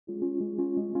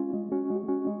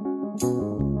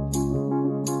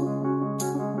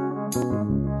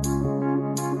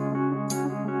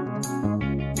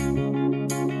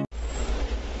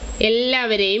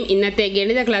എല്ലാവരെയും ഇന്നത്തെ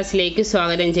ഗണിത ക്ലാസ്സിലേക്ക്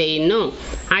സ്വാഗതം ചെയ്യുന്നു.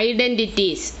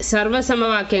 ഐഡന്റിറ്റീസ്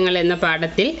സർവ്വസമവാക്യങ്ങൾ എന്ന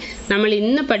പാഠത്തിൽ നമ്മൾ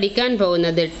ഇന്ന് പഠിക്കാൻ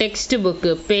പോകുന്നത് ടെക്സ്റ്റ്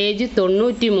ബുക്ക് പേജ്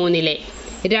 93-ലെ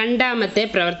രണ്ടാമത്തെ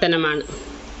പ്രവർത്തനമാണ്.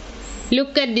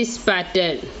 Look at this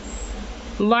pattern.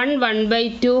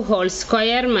 1/2 whole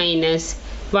square minus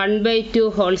 1/2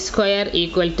 whole square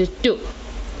equal to 2.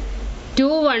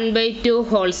 2/2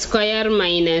 whole square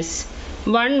minus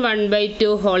 1/2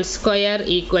 whole square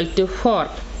equal to 4.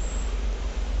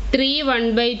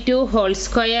 3/2 whole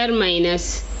square minus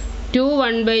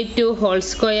 2/2 whole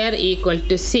square equal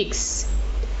to 6.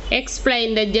 Explain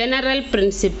the general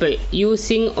principle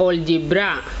using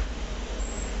algebra.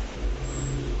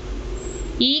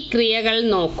 ഈ ക്രിയകൾ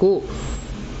നോക്കൂ.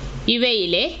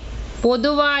 ഇവയിലെ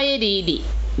പൊതുവായ രീതി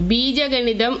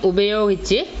ബീജഗണിതം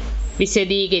ഉപയോഗിച്ച്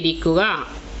വിശദീകരിക്കുക.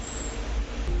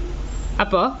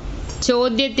 അപ്പോൾ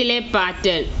ചോദ്യത്തിലെ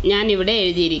pattern ഞാൻ ഇവിടെ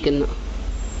എഴുതിയിരിക്കുന്നു.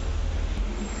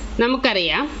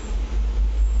 നമുക്കറിയാം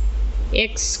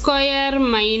x²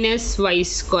 minus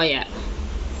y²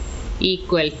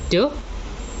 equal to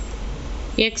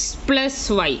x plus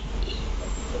y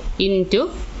into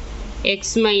x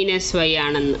minus y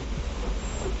ആണെന്ന്.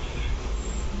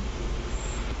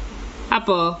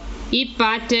 അപ്പോൾ ഈ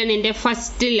പാറ്റേണിൻ്റെ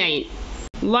first line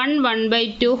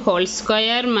 1/2 whole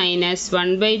square minus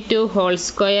 1/2 whole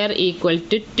square equal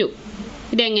to 2.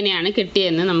 ഇതെങ്ങനെയാണ്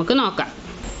കിട്ടിയതെന്ന് നമുക്ക് നോക്കാം.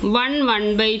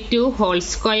 1/2 whole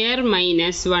square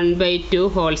minus 1/2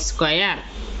 whole square.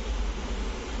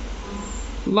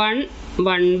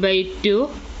 1/2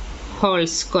 whole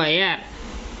square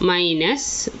minus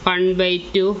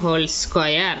 1/2 whole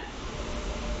square.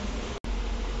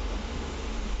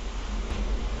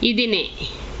 ഇതിനെ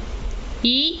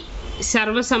ഈ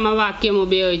സർവ്വസമവാക്യം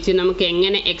ഉപയോഗിച്ച് നമുക്ക്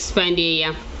എങ്ങനെ എക്സ്പാൻഡ്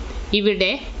ചെയ്യാം?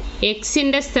 ഇവിടെ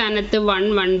എക്സിൻ്റെ സ്ഥാനത്ത്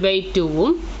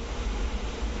 1/2ഉം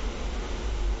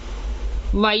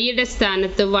വൈയുടെ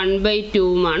സ്ഥാനത്ത്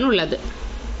 1/2ഉമാണ് ഉള്ളത്.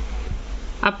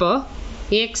 അപ്പോൾ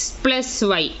എക്സ് പ്ലസ്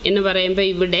വൈ എന്ന് പറയുമ്പോൾ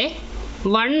ഇവിടെ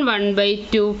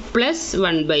 1/2 പ്ലസ്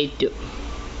 1/2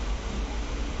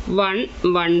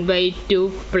 1/2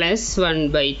 പ്ലസ്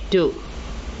 1/2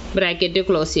 ബ്രാക്കറ്റ്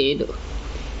ക്ലോസ് ചെയ്തു.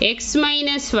 എക്സ്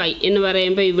മൈനസ് വൈ എന്ന്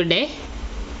പറയുമ്പോൾ ഇവിടെ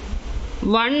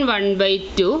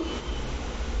 1/2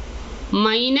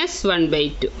 minus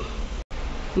 1/2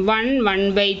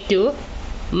 1/2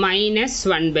 minus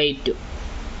 1/2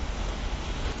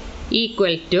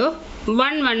 equal to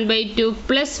 1/2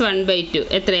 plus 1/2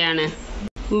 എത്രയാണ്?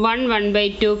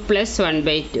 1/2 plus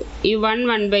 1/2. ഈ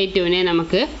 1/2നെ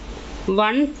നമുക്ക്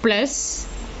 1 plus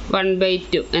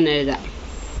 1/2 എന്ന് എഴുതാം.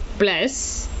 plus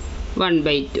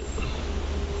 1/2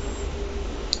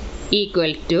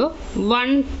 equal to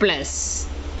 1 plus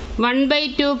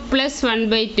 1/2 plus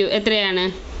 1/2 എത്രയാണ്?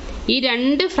 ഈ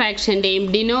രണ്ട് ഫ്രാക്ഷൻ്റെയും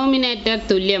ഡിനോമിനേറ്റർ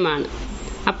തുല്യമാണ്.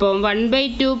 അപ്പോൾ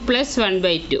 1/2 പ്ലസ്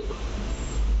 1/2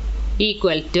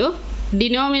 ഈക്വൽ ടു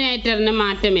ഡിനോമിനേറ്ററിന്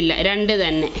മാറ്റമില്ല, രണ്ട്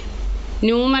തന്നെ.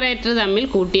 ന്യൂമറേറ്റർ തമ്മിൽ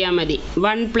കൂട്ടിയാൽ മതി.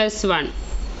 1 + 1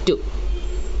 2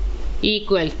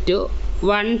 ഈക്വൽ ടു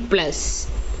 1 പ്ലസ്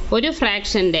ഒരു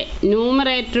ഫ്രാക്ഷൻ്റെ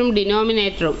ന്യൂമറേറ്ററും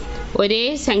ഡിനോമിനേറ്ററും ഒരേ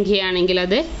സംഖ്യയാണെങ്കിൽ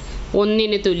അത്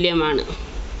 1ന് തുല്യമാണ്.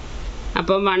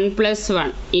 അപ്പോൾ 1 +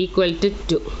 1 ഈക്വൽ ടു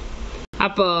 2.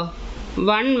 അപ്പോൾ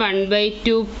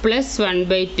 1/2 പ്ലസ്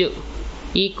 1/2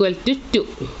 equal to 2.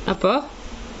 അപ്പോൾ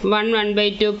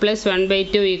 1/2 plus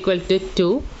 1/2 equal to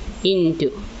 2 into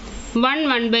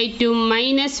 1/2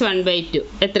 minus 1/2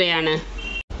 എത്രയാണ്?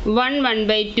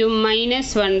 1/2 minus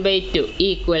 1/2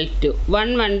 equal to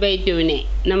 1/2നെ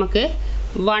നമുക്ക്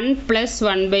 1 plus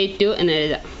 1/2 എന്ന്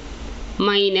എഴുതാം.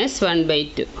 minus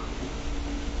 1/2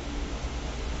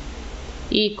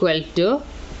 equal to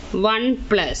 1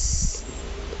 plus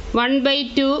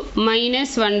 1/2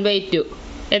 minus 1/2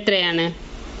 എത്രയാണ്?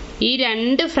 ഈ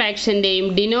രണ്ട് ഫ്രാക്ഷൻ്റെയും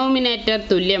ഡിനോമിനേറ്റർ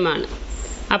തുല്യമാണ്.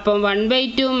 അപ്പം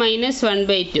 1/2 മൈനസ്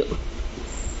 1/2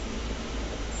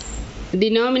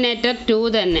 ഡിനോമിനേറ്റർ 2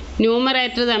 തന്നെ,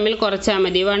 ന്യൂമറേറ്റർ തമ്മിൽ കുറച്ചാൽ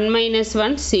മതി. 1 -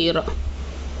 1 0.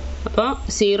 അപ്പോൾ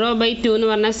 0/2 എന്ന്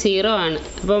പറഞ്ഞാൽ 0 ആണ്.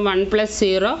 അപ്പോൾ 1 +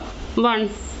 0 1.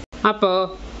 അപ്പോൾ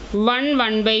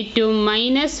 1/2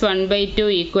 മൈനസ് 1/2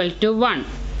 ഈക്വൽ ടു 1.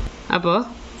 അപ്പോൾ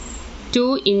 2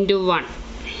 × 1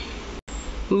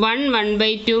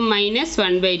 1/2 മൈനസ്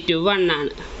 1/2 1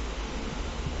 ആണ്.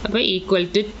 അപ്പോൾ ഈക്വൽ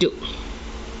ടു 2.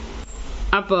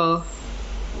 അപ്പോൾ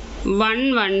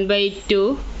 1/2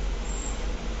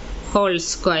 whole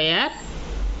square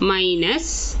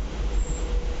minus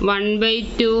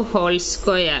 1/2 whole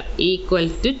square equal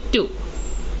to 2.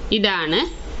 ഇതാണ്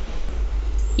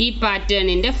ഈ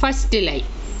പാറ്റേണിൻ്റെ ഫസ്റ്റ് ലൈൻ.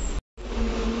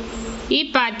 ഈ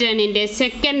പാറ്റേണിൻ്റെ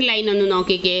സെക്കൻഡ് ലൈൻ ഒന്ന്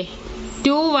നോക്കിക്കേ.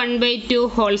 2 1/2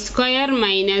 whole square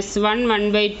minus 1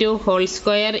 1/2 whole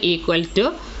square equal to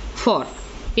 4.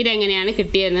 ഇതെങ്ങനെയാണ്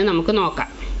കിട്ടിയതെന്ന് നമുക്ക് നോക്കാം.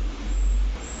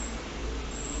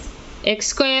 X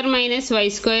square minus Y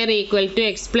square equal to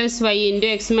X plus Y into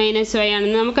X minus Y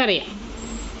ആണെന്ന് നമുക്കറിയാം.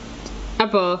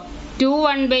 അപ്പോൾ 2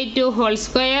 1/2 whole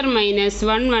square minus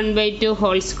 1 1/2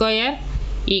 whole square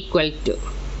equal to,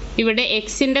 ഇവിടെ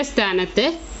എക്സിൻ്റെ സ്ഥാനത്ത്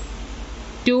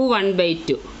 2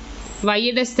 1/2,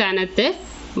 വൈയുടെ സ്ഥാനത്ത്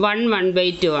 1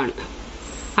 1/2 ആണ്.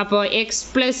 അപ്പോൾ എക്സ്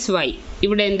പ്ലസ് വൈ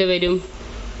ഇവിടെ എന്ത് വരും?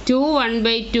 2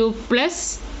 1/2 plus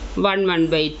 1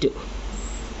 1/2,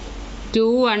 2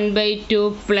 1/2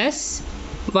 plus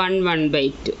 1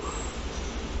 1/2.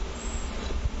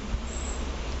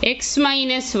 X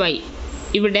minus Y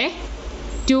ഇവിടെ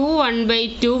 2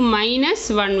 1/2 minus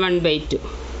 1 1/2,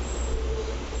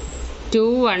 2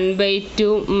 1/2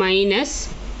 minus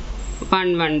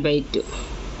 1 1/2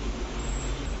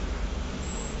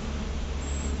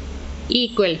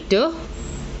 equal to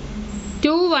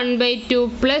 2 1/2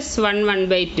 plus 1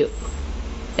 1/2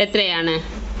 എത്രയാണ്?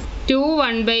 2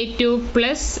 1/2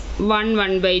 പ്ലസ് 1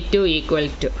 1/2 ഈക്വൽ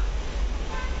ടു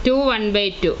 2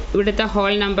 1/2, ഇവിടുത്തെ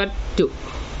ഹോൾ നമ്പർ 2,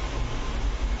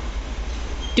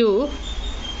 2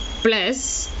 പ്ലസ്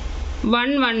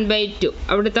 1 1/2,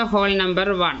 അവിടുത്തെ whole number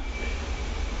 1,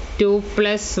 2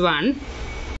 plus 1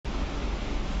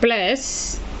 plus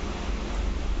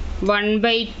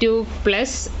 1/2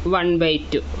 plus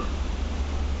 1/2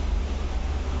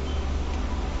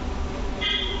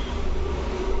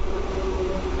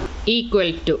 equal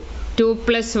to 2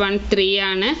 plus 1 3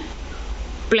 ആണ്,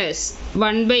 പ്ലസ്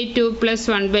 1/2 പ്ലസ്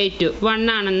 1/2 1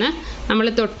 ആണെന്ന് നമ്മൾ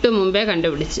തൊട്ട് മുമ്പേ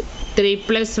കണ്ടുപിടിച്ചു. 3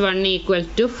 പ്ലസ് 1 ഈക്വൽ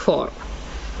ടു 4.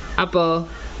 അപ്പോൾ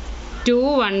 2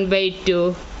 1/2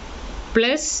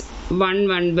 പ്ലസ് 1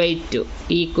 1/2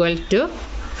 ഈക്വൽ ടു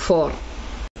 4.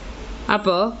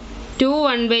 അപ്പോൾ 2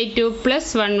 1/2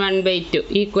 plus 1 1/2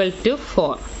 equal to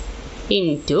 4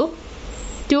 into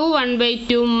 2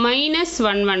 1/2 minus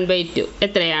 1 1/2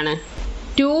 എത്രയാണ്?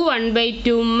 2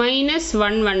 1/2 മൈനസ്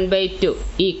 1 1/2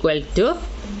 ഈക്വൽ ടു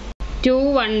 2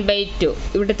 1/2,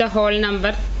 ഇവിടുത്തെ ഹോൾ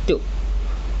നമ്പർ 2,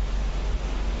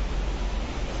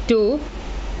 2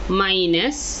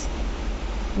 മൈനസ്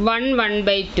 1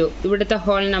 1/2, ഇവിടുത്തെ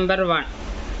whole number 1,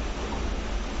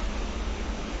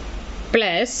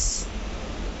 plus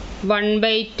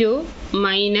 1/2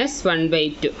 minus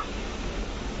 1/2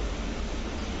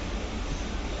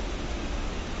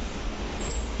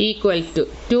 equal to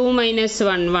 2 minus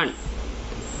 1 1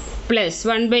 plus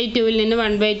 1/2 നിന്ന്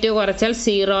 1/2 കുറച്ചാൽ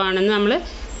 0 ആണെന്ന് നമ്മൾ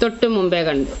തൊട്ട് മുമ്പേ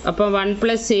കണ്ടു. അപ്പോൾ 1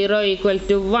 പ്ലസ് 0 ഈക്വൽ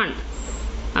ടു 1.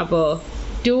 അപ്പോൾ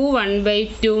 2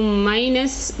 1/2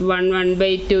 മൈനസ് 1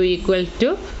 1/2 ഈക്വൽ ടു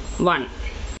 1.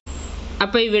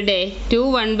 അപ്പോൾ ഇവിടെ 2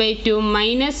 1/2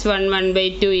 മൈനസ് 1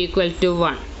 1/2 ഈക്വൽ ടു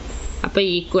 1. അപ്പോൾ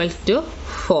ഈക്വൽ ടു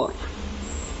 4.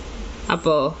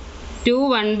 അപ്പോൾ 2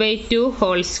 1/2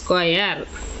 whole square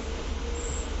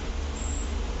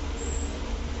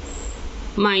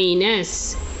minus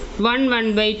 1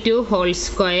 1/2 whole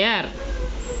square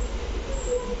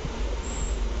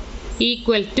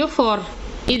equal to 4.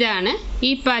 ഇതാണ്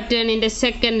ഈ പാറ്റേണിൻ്റെ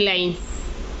സെക്കൻഡ് ലൈൻ.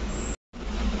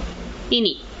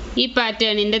 ഇനി ഈ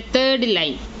പാറ്റേണിൻ്റെ third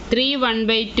line 3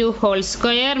 1/2 whole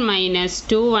square minus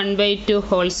 2 1/2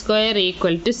 whole square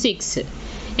equal to 6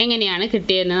 എങ്ങനെയാണ്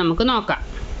കിട്ടിയതെന്ന് നമുക്ക് നോക്കാം.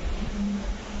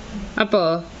 അപ്പോൾ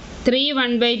 3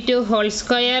 1/2 whole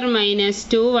square minus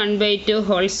 2 1/2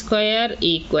 whole square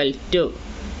equal to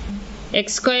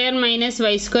X square minus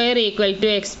Y square equal to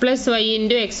X plus Y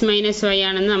into X minus Y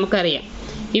ആണെന്ന് നമുക്കറിയാം.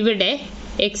 ഇവിടെ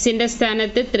എക്സിൻ്റെ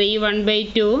സ്ഥാനത്ത് 3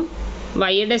 1/2ഉം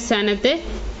വൈയുടെ സ്ഥാനത്ത്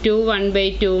 2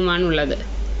 1/2ഉമാണുള്ളത്.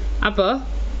 അപ്പോൾ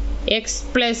എക്സ്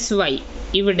പ്ലസ് വൈ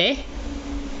ഇവിടെ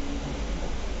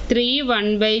 3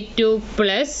 1/2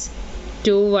 പ്ലസ്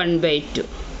 2 1/2,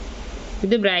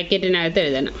 ഇത് ബ്രാക്കറ്റിനകത്ത്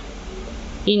എഴുതണം,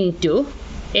 ഇൻറ്റു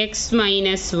എക്സ്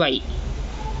മൈനസ് വൈ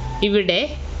ഇവിടെ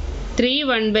 3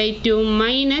 1/2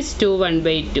 minus 2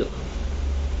 1/2,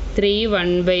 3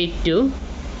 1/2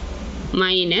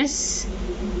 minus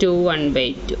 2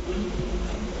 1/2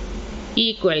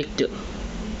 equal to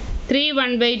 3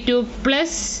 1/2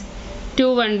 plus 2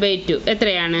 1/2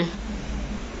 എത്രയാണ്?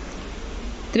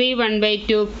 3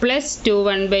 1/2 പ്ലസ് 2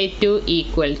 1/2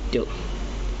 ഈക്വൽ ടു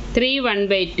 3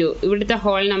 1/2, ഇവിടുത്തെ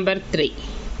ഹോൾ നമ്പർ 3,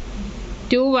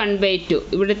 2 1/2,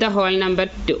 ഇവിടുത്തെ ഹോൾ നമ്പർ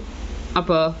 2.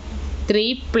 അപ്പോൾ 3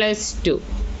 plus 2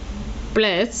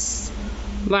 plus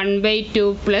 1/2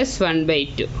 plus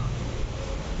 1/2,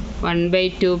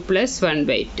 1/2 plus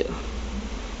 1/2,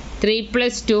 3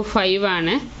 plus 2 5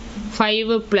 ആണ്,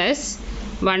 5 plus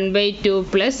 1/2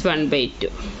 plus 1/2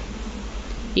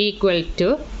 equal to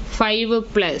 5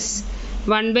 plus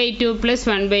 1/2 plus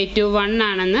 1/2 1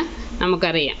 ആണെന്ന്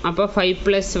നമുക്കറിയാം. അപ്പോൾ 5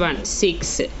 പ്ലസ് 1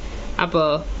 6. അപ്പോൾ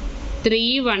 3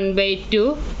 1/2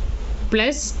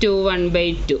 പ്ലസ് 2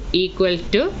 1/2 ഈക്വൽ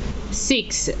ടു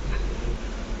 6.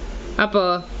 അപ്പോൾ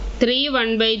 3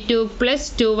 1/2 പ്ലസ്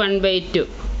 2 1/2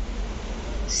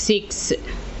 6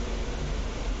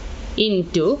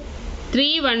 ഇൻറ്റു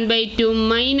 3 1/2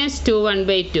 മൈനസ് 2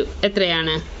 1/2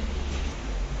 എത്രയാണ്?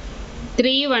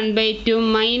 3 1/2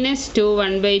 മൈനസ് 2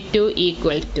 1/2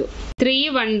 ഈക്വൽ ടു 3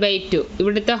 1/2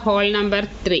 ഇവിടുത്തെ ഹോൾ നമ്പർ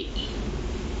 3,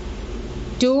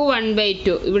 2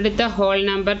 1/2 ഇവിടുത്തെ ഹോൾ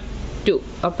നമ്പർ 2.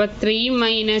 അപ്പോൾ 3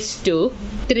 minus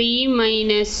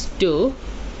 2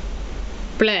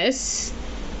 plus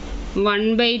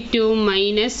 1/2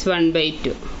 minus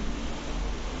 1/2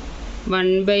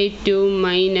 1/2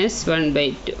 minus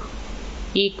 1/2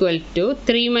 equal to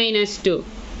 3 minus 2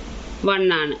 1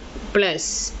 ആണ്,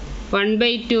 പ്ലസ്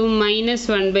 1/2 മൈനസ്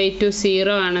 1/2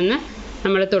 0 ആണെന്ന്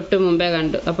നമ്മൾ തൊട്ട് മുമ്പേ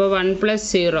കണ്ടു. അപ്പോൾ 1 പ്ലസ്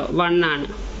 0 1 ആണ്.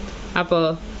 അപ്പോൾ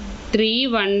 3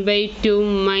 1/2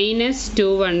 മൈനസ് 2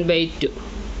 1/2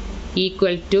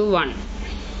 ഈക്വൽ ടു 1.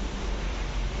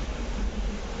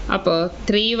 അപ്പോൾ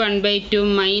 3 1/2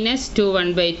 മൈനസ് 2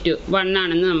 1/2 1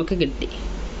 ആണെന്ന് നമുക്ക് കിട്ടി.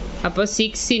 അപ്പോൾ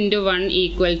 6 ഇൻറ്റു 1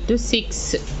 ഈക്വൽ ടു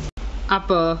 6.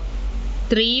 അപ്പോൾ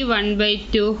 3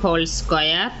 1/2 whole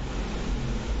square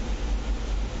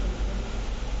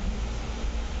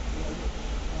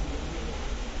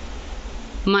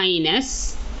minus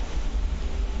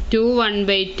 2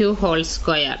 1/2 whole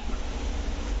square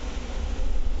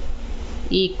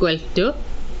equal to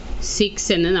 6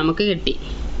 എന്ന് നമുക്ക് കിട്ടി.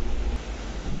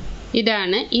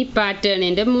 ഇതാണ് ഈ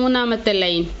പാറ്റേണിൻ്റെ മൂന്നാമത്തെ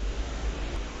ലൈൻ.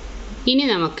 ഇനി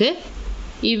നമുക്ക്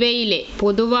ഇവയിലെ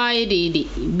പൊതുവായ രീതി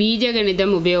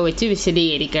ബീജഗണിതം ഉപയോഗിച്ച്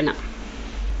വിശദീകരിക്കണം.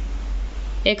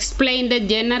 Explain the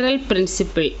general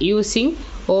principle using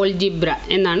algebra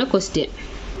എന്നാണ് ക്വസ്റ്റ്യൻ.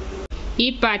 ഈ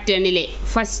പാറ്റേണിലെ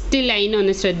ഫസ്റ്റ് ലൈൻ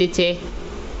ഒന്ന് ശ്രദ്ധിച്ചേ.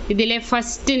 ഇതിലെ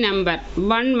ഫസ്റ്റ് നമ്പർ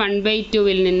 1 1/2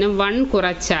 നിന്ന് 1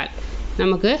 കുറച്ചാൽ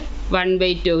നമുക്ക്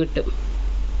 1/2 കിട്ടും.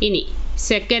 ഇനി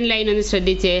സെക്കൻഡ് ലൈൻ ഒന്ന്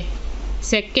ശ്രദ്ധിച്ചേ.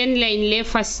 സെക്കൻഡ് ലൈനിലെ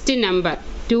ഫസ്റ്റ് നമ്പർ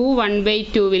 2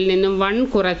 1/2 നിന്ന് 1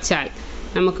 കുറച്ചാൽ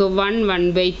നമുക്ക് 1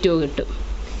 1/2 കിട്ടും.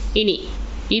 ഇനി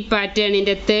ഈ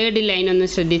പാറ്റേണിൻ്റെ തേർഡ് ലൈൻ ഒന്ന്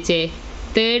ശ്രദ്ധിച്ചേ.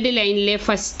 തേർഡ് ലൈനിലെ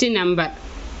ഫസ്റ്റ് നമ്പർ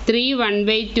 3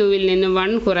 1/2 നിന്ന്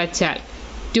 1 കുറച്ചാൽ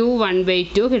 2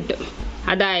 1/2 കിട്ടും.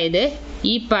 അതായത്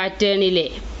ഈ പാറ്റേണിലെ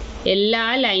എല്ലാ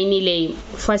ലൈനിലെയും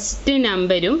ഫസ്റ്റ്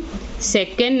നമ്പരും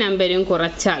സെക്കൻഡ് നമ്പരും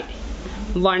കുറച്ചാൽ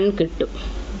 1 കിട്ടും.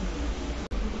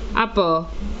 അപ്പോൾ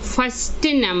first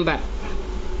number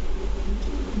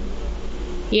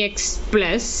x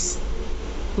plus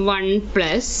 1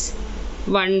 plus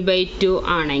 1/2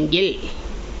 ആണെങ്കിൽ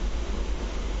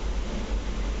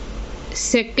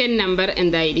സെക്കൻഡ് നമ്പർ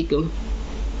എന്തായിരിക്കും?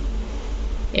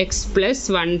 x plus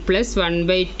 1 plus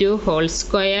 1/2 whole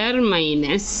square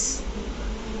minus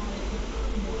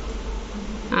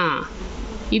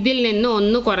ഇതിൽ നിന്ന്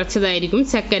 1 കുറച്ചതായിരിക്കും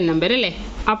സെക്കൻഡ് നമ്പർ അല്ലേ?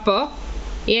 അപ്പോൾ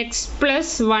x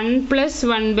പ്ലസ് 1 പ്ലസ്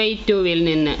 1/2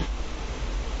 നിന്ന്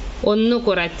 1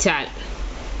 കുറച്ചാൽ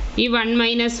ഈ 1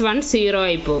 മൈനസ് 1 0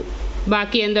 ആയിപ്പോവും.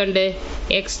 ബാക്കി എന്തുണ്ട്?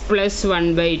 x plus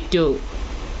 1/2.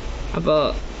 അപ്പോൾ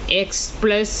x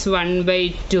plus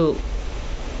 1/2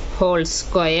 whole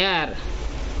square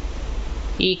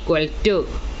equal to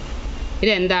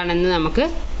ഇതെന്താണെന്ന് നമുക്ക്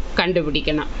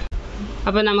കണ്ടുപിടിക്കണം.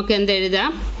 അപ്പോൾ നമുക്ക്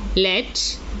എന്തെഴുതാം? Let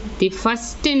the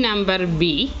first number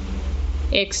B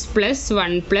x plus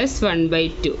 1 plus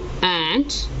 1/2 and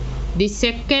the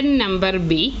second number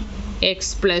be x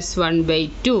plus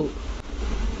 1/2.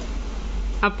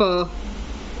 അപ്പോൾ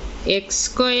x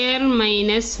square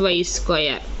minus y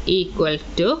square equal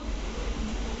to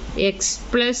x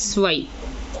plus y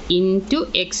into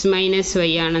x minus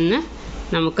y ആണെന്ന്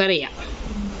നമുക്കറിയാം.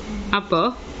 അപ്പോൾ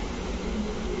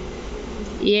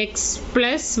x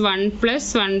plus 1 plus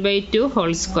 1/2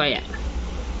 whole square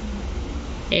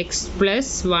x plus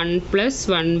 1 plus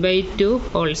 1/2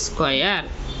 whole square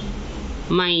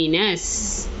minus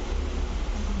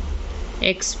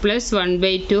x plus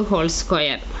 1/2 whole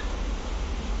square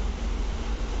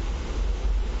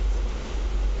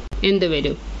എന്ത്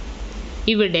വരും?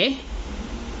 ഇവിടെ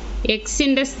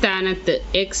എക്സിൻ്റെ സ്ഥാനത്ത്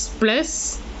x plus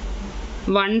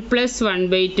 1 plus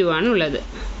 1/2 ആണ് ഉള്ളത്.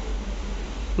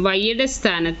 വൈയുടെ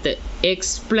സ്ഥാനത്ത്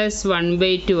x പ്ലസ്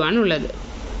 1/2 ആണ് ഉള്ളത്.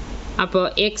 അപ്പോൾ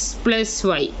x പ്ലസ്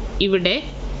വൈ ഇവിടെ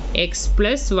x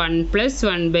plus 1 plus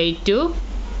 1/2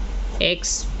 x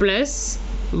plus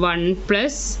 1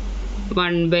 plus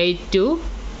 1/2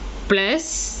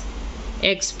 plus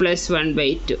x plus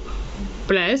 1/2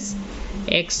 plus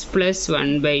x plus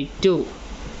 1/2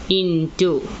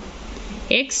 into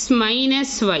X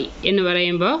minus Y എന്ന്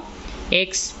പറയുമ്പോൾ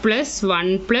X plus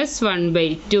 1 plus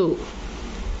 1/2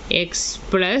 X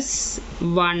plus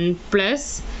 1 plus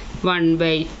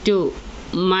 1/2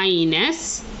 minus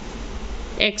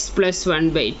X plus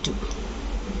 1/2.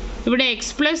 ഇവിടെ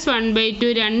എക്സ് പ്ലസ് 1/2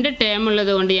 രണ്ട് term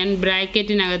ഉള്ളത് കൊണ്ട് ഞാൻ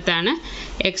ബ്രാക്കറ്റിനകത്താണ്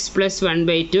X plus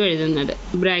 1/2 എഴുതുന്നത്.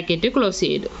 Bracket close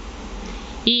ചെയ്തു.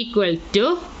 Equal to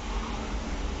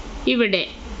ഇവിടെ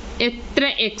എത്ര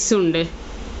എക്സ് ഉണ്ട്?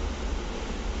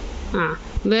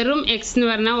 വെറും എക്സ് എന്ന്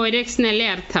പറഞ്ഞാൽ ഒരു എക്സ് എന്നല്ലേ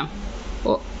അർത്ഥം.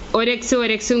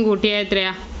 ഒരെക്സും കൂട്ടിയാൽ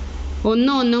എത്രയാ?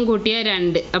 ഒന്നും കൂട്ടിയാൽ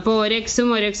 2. അപ്പോൾ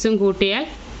ഒരെക്സും കൂട്ടിയാൽ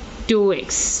 2x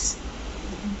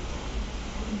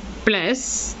പ്ലസ്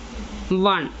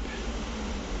 1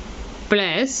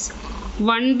 പ്ലസ്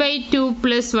 1/2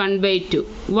 പ്ലസ് 1/2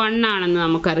 1 ആണെന്ന്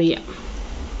നമുക്കറിയാം.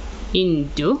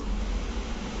 ഇൻറ്റു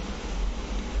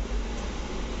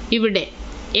ഇവിടെ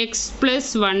X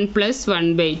plus 1 plus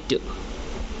 1/2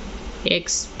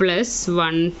 X plus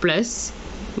 1 plus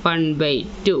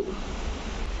 1/2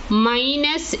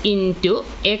 minus into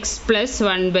X plus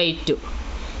 1/2.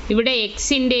 ഇവിടെ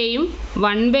എക്സിൻ്റെയും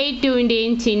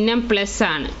 1/2ൻ്റെയും ചിഹ്നം പ്ലസ്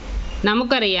ആണ്.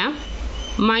 നമുക്കറിയാം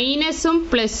മൈനസും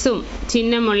പ്ലസും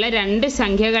ചിഹ്നമുള്ള രണ്ട്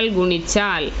സംഖ്യകൾ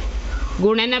ഗുണിച്ചാൽ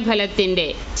ഗുണനഫലത്തിൻ്റെ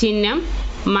ചിഹ്നം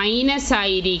മൈനസ്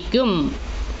ആയിരിക്കും.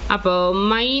 അപ്പോൾ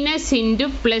minus into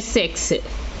plus X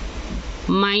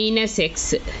minus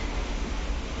X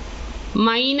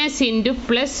minus into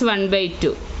plus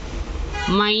 1/2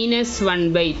 minus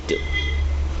 1/2.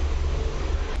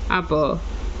 അപ്പോൾ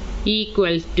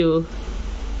equal to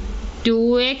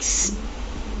 2x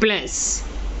plus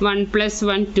 1 plus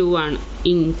 1 2 ആണ്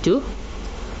ഇൻറ്റു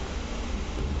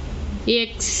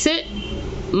എക്സ്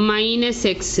മൈനസ്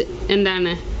എക്സ്.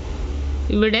 എന്താണ്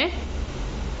ഇവിടെ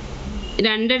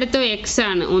രണ്ടിടത്തും എക്സ്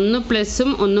ആണ്, ഒന്ന്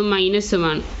പ്ലസും ഒന്ന്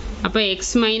മൈനസുമാണ്. അപ്പോൾ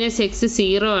എക്സ് മൈനസ് എക്സ്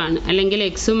 0 ആണ്, അല്ലെങ്കിൽ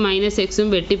എക്സും മൈനസ് എക്സും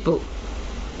വെട്ടിപ്പോവും.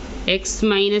 എക്സ്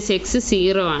മൈനസ് എക്സ്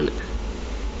 0 ആണ്.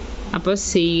 അപ്പോൾ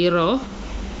 0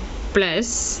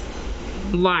 പ്ലസ്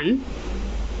 1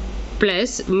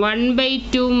 പ്ലസ്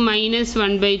 1/2 മൈനസ്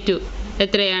 1/2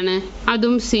 എത്രയാണ്?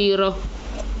 അതും 0.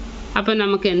 അപ്പോൾ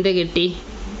നമുക്ക് എന്ത് കിട്ടി?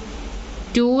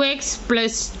 2x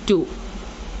plus 2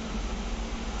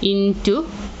 into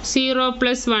 0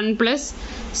 plus 1 plus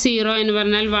 0 എന്ന്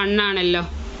പറഞ്ഞാൽ 1 ആണല്ലോ.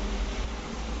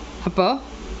 അപ്പോൾ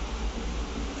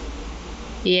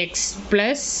X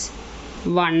plus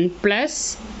 1 plus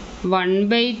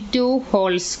 1/2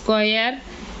 whole square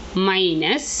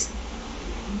minus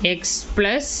X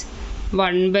plus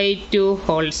 1/2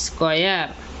 whole square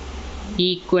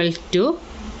equal to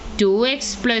 2x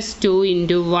plus 2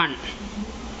 into 1.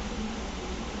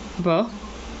 അപ്പോൾ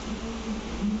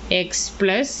X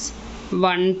plus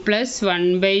 1 plus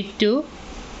 1/2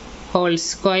 whole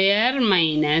square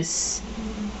minus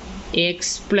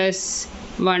X plus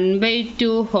 1/2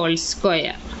 whole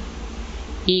square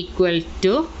equal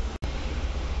to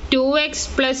 2x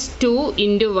plus 2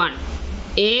 into 1.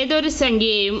 ഏതൊരു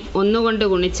സംഖ്യയെയും ഒന്നുകൊണ്ട്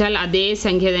ഗുണിച്ചാൽ അതേ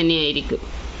സംഖ്യ തന്നെയായിരിക്കും.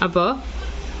 അപ്പോൾ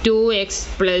 2x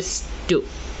plus 2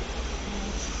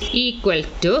 equal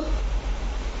to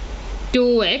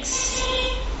 2x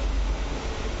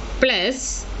plus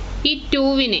ഈ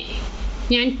 2വിനെ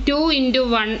ഞാൻ 2 ഇൻറ്റു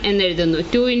 1 എന്നെഴുതുന്നു.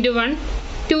 2 ഇൻറ്റു 1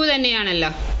 2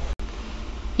 തന്നെയാണല്ലോ.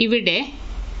 ഇവിടെ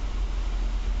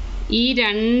ഈ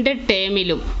രണ്ട്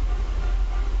ടേമിലും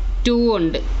 2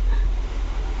 ഉണ്ട്.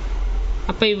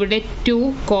 അപ്പോൾ ഇവിടെ 2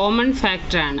 കോമൺ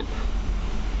ഫാക്ടറാണ്.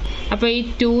 അപ്പോൾ ഈ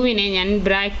 2വിനെ ഞാൻ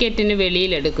ബ്രാക്കറ്റിന്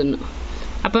വെളിയിലെടുക്കുന്നു.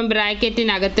 അപ്പം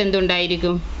ബ്രാക്കറ്റിനകത്ത്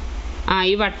എന്തുണ്ടായിരിക്കും?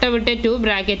 ഈ വട്ടവിട്ട 2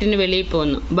 ബ്രാക്കറ്റിന് വെളിയിൽ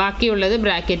പോകുന്നു. ബാക്കിയുള്ളത്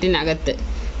ബ്രാക്കറ്റിനകത്ത്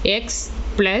എക്സ്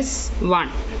പ്ലസ്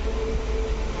 1.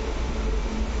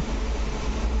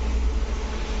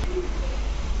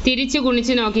 തിരിച്ച്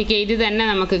ഗുണിച്ച് നോക്കിക്കേ, ഇത് തന്നെ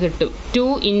നമുക്ക് കിട്ടും. 2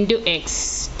 into X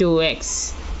 2x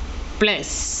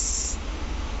plus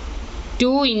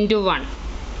 2 into 1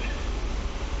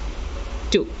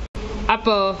 2.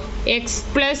 അപ്പോൾ X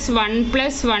plus 1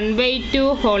 plus 1/2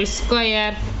 whole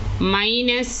square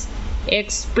minus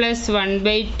X plus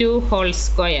 1/2 whole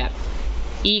square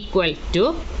equal to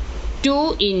 2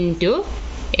 into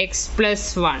X plus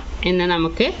 1 എന്ന്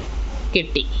നമുക്ക്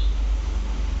കിട്ടി.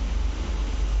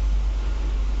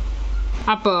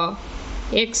 അപ്പോൾ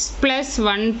X plus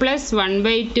 1 plus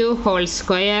 1/2 whole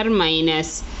square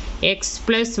minus X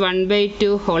plus 1/2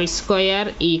 whole square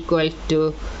equal to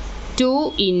 2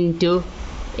 into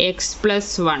X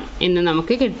plus 1 എന്ന്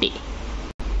നമുക്ക് കിട്ടി.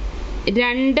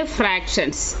 രണ്ട്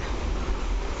fractions.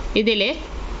 ഇതിൽ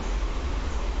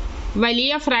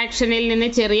വലിയ ഫ്രാക്ഷനിൽ നിന്ന്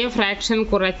ചെറിയ ഫ്രാക്ഷൻ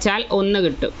കുറച്ചാൽ 1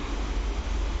 കിട്ടും.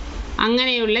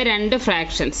 അങ്ങനെയുള്ള രണ്ട്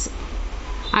ഫ്രാക്ഷൻസ്.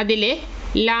 അതിൽ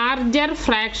larger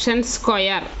fraction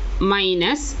square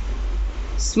minus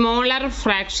smaller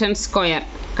fraction square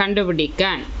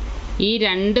കണ്ടുപിടിക്കാൻ ഈ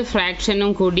രണ്ട്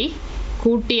ഫ്രാക്ഷനും കൂടി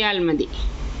കൂട്ടിയാൽ മതി.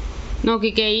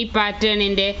 നോക്കിക്കേ, ഈ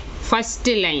പാറ്റേണിൻ്റെ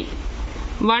first line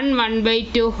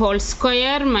 1/2 whole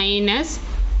square minus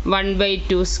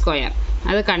 1/2 square.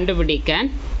 അത് കണ്ടുപിടിക്കാൻ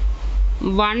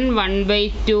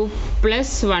 1/2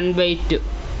 പ്ലസ് 1/2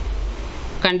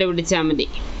 കണ്ടുപിടിച്ചാൽ മതി.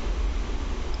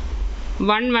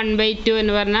 1/2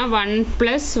 എന്ന് പറഞ്ഞാൽ 1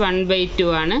 പ്ലസ് 1/2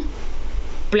 ആണ്,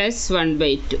 plus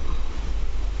 1/2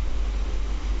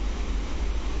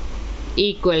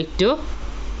 equal to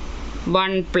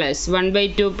 1 plus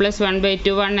 1/2 plus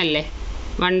 1/2 1 അല്ലേ,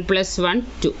 1 പ്ലസ് 1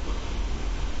 2.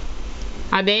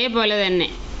 അതേപോലെ തന്നെ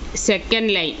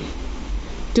second line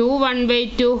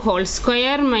 2/1/2 whole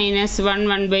square minus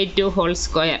 1/2 whole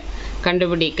square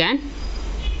കണ്ടുപിടിക്കാൻ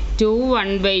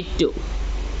 2/1/2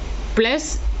 പ്ലസ്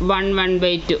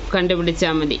 1/2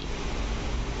 കണ്ടുപിടിച്ചാൽ മതി.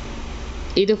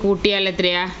 ഇത് കൂട്ടിയാൽ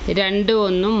എത്രയാ, 2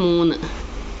 1 3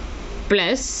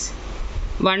 പ്ലസ്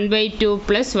 1/2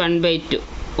 പ്ലസ് 1/2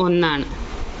 1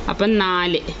 അപ്പം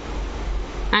 4.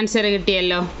 ആൻസർ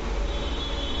കിട്ടിയല്ലോ.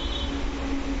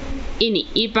 ഇനി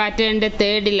ഈ പാറ്റേണിൻ്റെ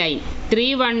third line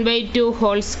 3/1/2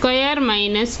 whole square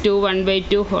minus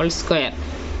 2/1/2 whole square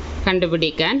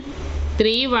കണ്ടുപിടിക്കാൻ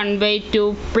 3/1/2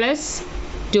 പ്ലസ്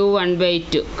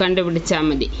 2/1/2 കണ്ടുപിടിച്ചാൽ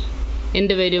മതി.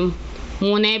 എന്ത് വരും,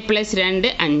 3 പ്ലസ് 2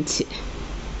 5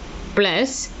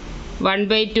 പ്ലസ്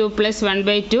 1/2 പ്ലസ്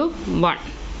 1/2 1,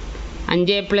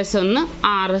 5 പ്ലസ് 1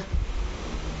 6.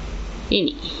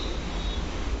 ഇനി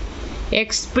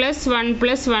X plus 1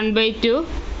 plus 1/2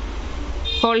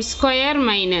 whole square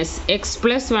minus X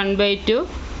plus 1/2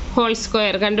 whole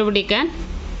square കണ്ടുപിടിക്കാൻ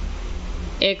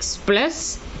X plus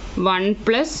 1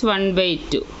 plus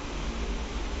 1/2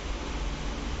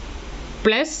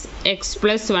 plus X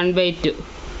plus 1/2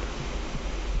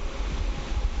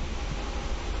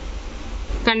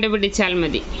 കണ്ടുപിടിച്ചാൽ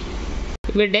മതി.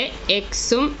 ഇവിടെ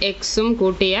എക്സും എക്സും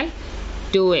കൂട്ടിയാൽ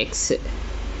 2x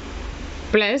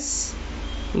പ്ലസ്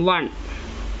 1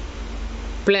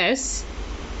 പ്ലസ്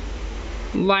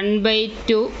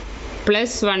 1/2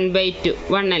 പ്ലസ് 1/2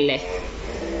 1 അല്ലേ,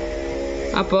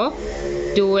 അപ്പോൾ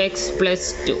 2x പ്ലസ്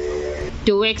 2.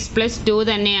 2x പ്ലസ് 2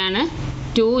 തന്നെയാണ്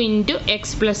 2 ഇൻറ്റു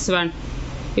എക്സ് പ്ലസ് 1.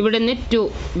 ഇവിടുന്ന് 2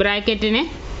 ബ്രാക്കറ്റിന്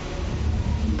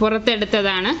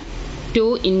പുറത്തെടുത്തതാണ് 2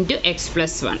 ഇൻറ്റു എക്സ്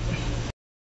പ്ലസ് 1.